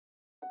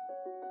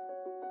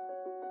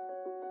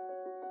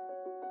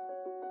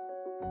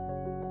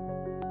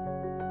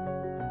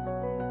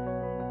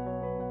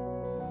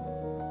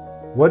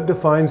What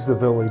defines the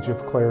village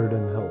of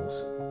Clarendon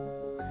Hills?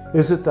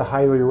 Is it the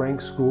highly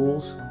ranked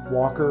schools,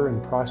 Walker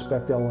and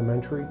Prospect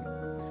Elementary,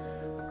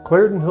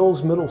 Clarendon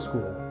Hills Middle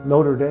School,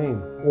 Notre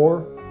Dame,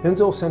 or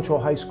Hinsdale Central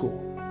High School?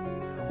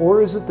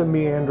 Or is it the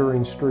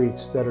meandering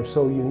streets that are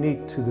so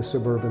unique to the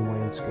suburban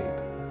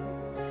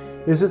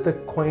landscape? Is it the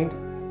quaint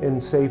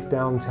and safe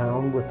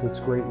downtown with its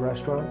great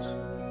restaurants,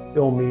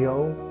 Il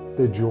Mio,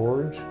 the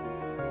George,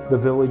 the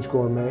Village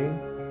Gourmet,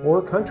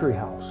 or Country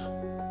House?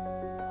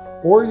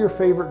 Or your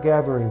favorite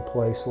gathering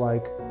place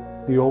like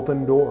the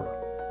Open Door?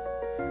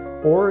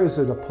 Or is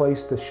it a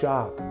place to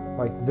shop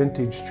like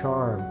Vintage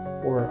Charm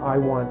or I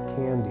Want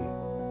Candy?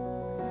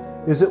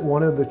 Is it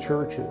one of the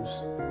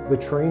churches, the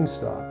train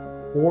stop,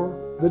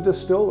 or the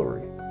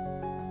distillery?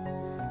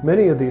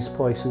 Many of these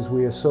places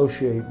we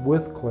associate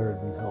with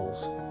Clarendon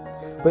Hills,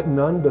 but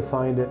none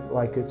define it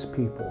like its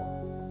people.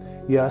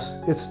 Yes,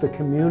 it's the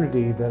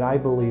community that I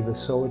believe is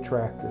so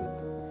attractive.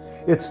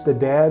 It's the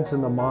dads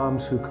and the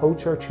moms who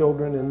coach our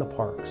children in the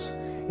parks.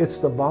 It's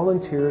the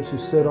volunteers who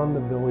sit on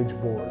the village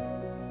board,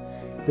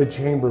 the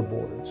chamber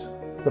boards,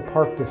 the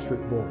park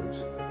district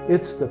boards.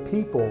 It's the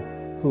people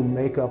who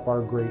make up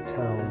our great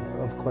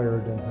town of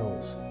Clarendon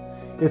Hills.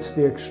 It's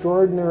the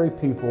extraordinary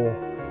people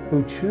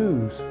who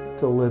choose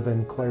to live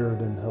in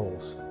Clarendon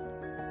Hills.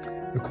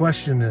 The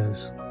question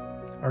is,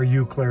 are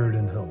you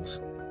Clarendon Hills?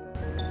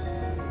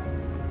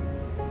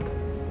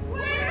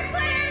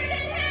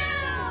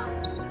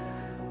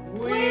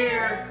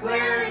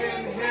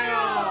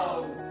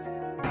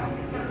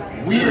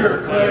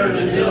 We're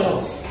Clarendon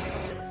Hills!